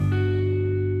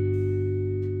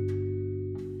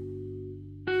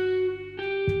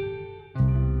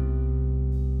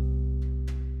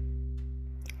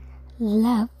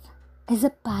Love is a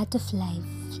part of life,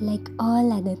 like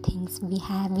all other things we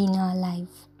have in our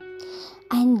life.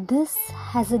 And this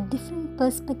has a different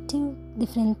perspective,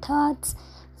 different thoughts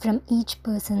from each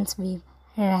person's view,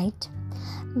 right?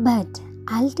 But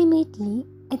ultimately,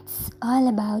 it's all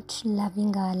about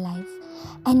loving our life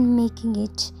and making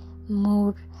it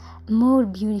more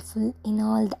beautiful in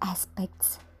all the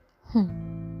aspects.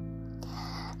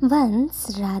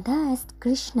 Once Radha asked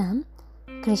Krishna,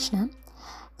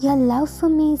 your love for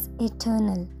me is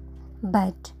eternal,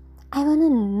 but I want to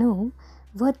know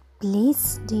what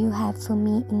place do you have for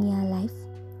me in your life?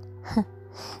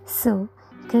 So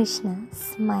Krishna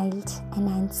smiled and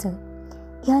answered,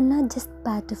 you are not just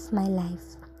part of my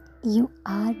life. You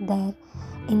are there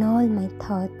in all my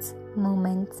thoughts,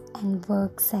 moments and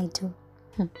works I do.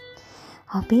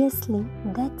 Obviously,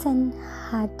 that's an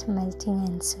heart-melting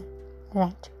answer,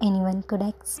 right? Anyone could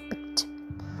expect.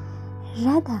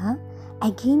 Radha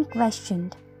again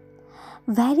questioned,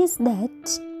 where is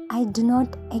that I do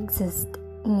not exist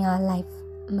in your life?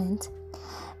 Means,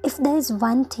 if there is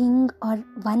one thing or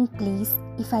one place,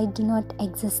 if I do not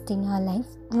exist in your life,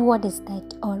 what is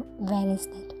that or where is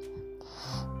that?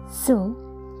 So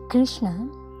Krishna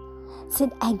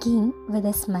said again with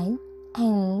a smile,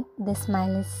 and the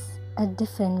smile is a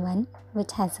different one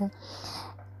which has a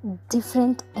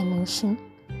different emotion.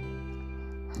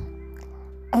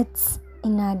 It's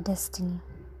in our destiny,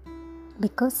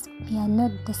 because we are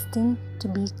not destined to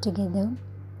be together.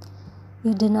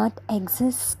 You do not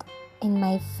exist in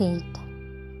my fate.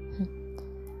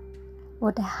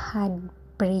 What a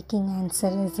heartbreaking answer,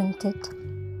 isn't it?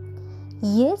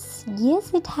 Yes,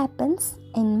 it happens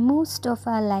in most of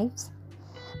our lives.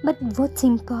 But what's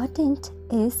important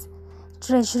is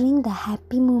treasuring the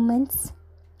happy moments,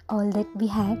 all that we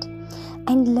had,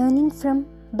 and learning from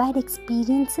bad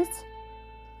experiences,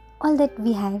 all that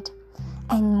we had,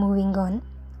 and moving on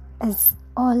is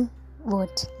all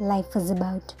what life is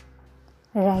about,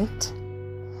 right?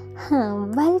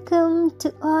 Welcome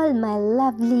to all my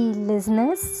lovely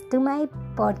listeners to my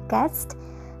podcast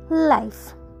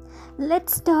Life.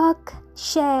 Let's talk,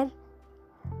 share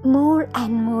more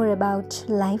and more about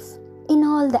life in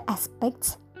all the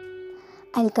aspects.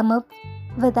 I'll come up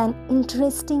with an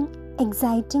interesting,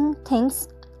 exciting things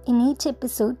in each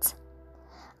episode.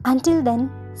 Until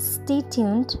then, stay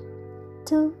tuned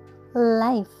to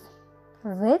Life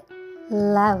with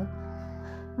Love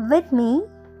with me,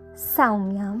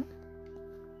 Soumya.